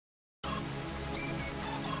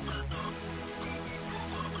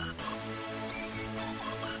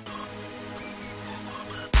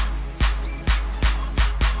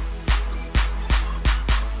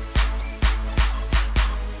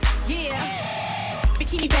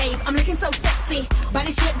Bikini babe, I'm looking so sexy. Body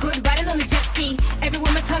shape good, riding on the jet ski. Every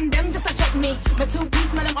woman turn them just to check me. My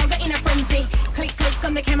two-piece, man, I'm all got in a frenzy. Click, click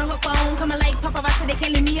on the camera with phone. Coming like paparazzi, they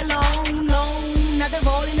can't leave me alone. No, now they're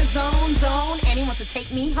all in the zone. Anyone to take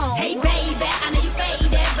me home. Hey baby, I know you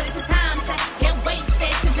faded, but it's a time to get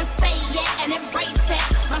wasted. So just say it and embrace it.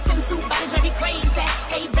 My swimsuit body drive me crazy.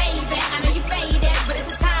 Hey baby, I know you faded, but it's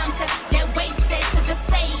a time to get wasted. So just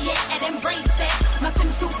say it and embrace it. My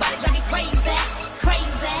swimsuit body drive me crazy.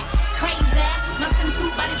 Crazy, crazy. My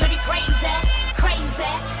swimsuit body drive me crazy.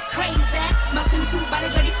 Crazy, crazy. My swimsuit body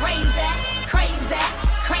drive me crazy. Crazy,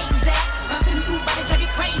 crazy. My swimsuit body drive me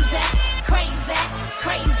crazy. Crazy,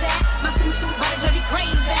 crazy. My swimsuit body drive me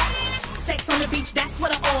crazy. Sex on the beach, that's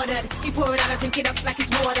what I ordered. You pour it out, I drink it up like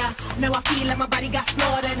it's water. Now I feel like my body got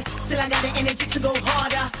slaughtered. Still I got the energy to go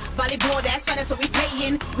harder. Volleyball, that's right, that's what we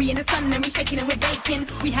playing. We in the sun and we shaking and we baking.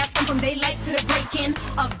 We have fun from daylight to the breaking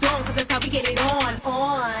of dawn, cause that's how we get it on.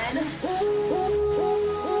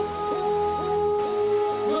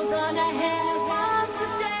 We're gonna have fun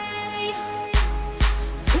today.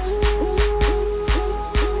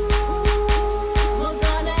 We're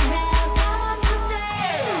gonna have fun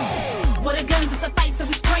today. What a guns, it's a fight, so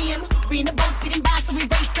we spray 'em. We in the boats getting by, so we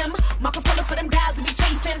race 'em. Marco Polo for them guys we be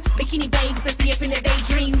chasing. Bikini babes, let's see up in their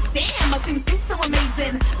daydreams. Damn, my swimsuit's so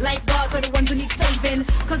amazing. Lifeguards are the ones who need saving,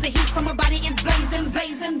 cause the heat from my body is blazing,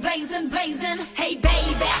 blazing, blazing, blazing. Hey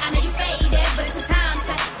baby, I know you faded, but it's a time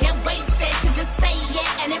to get wasted. So just say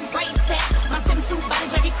it and embrace it. My swimsuit body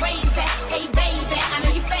drive you crazy. Hey baby, I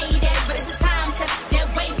know you faded, but it's a time to get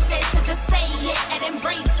wasted. So just say it and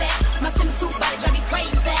embrace it. My swimsuit body drive you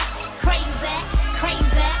crazy. Crazy,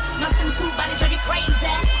 crazy. My swimsuit body drive you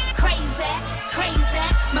crazy. Crazy, crazy.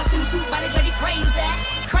 My swimsuit body drive you crazy.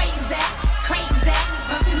 Crazy, crazy.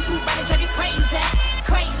 My swimsuit body drive you crazy.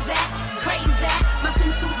 Crazy, crazy. My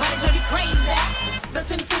swimsuit body drive you crazy. The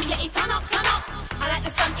swimsuit, yeah, it turn up, turn up. I like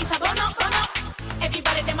the sun, it's a run up, run up.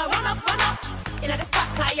 Everybody them a run up, run up. In the spot,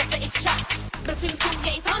 I say it's shot. The swimsuit,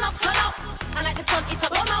 yeah, it turn up, turn up. I like the sun, it's a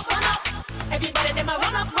run up, run up. Everybody them a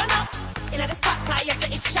run up, run up.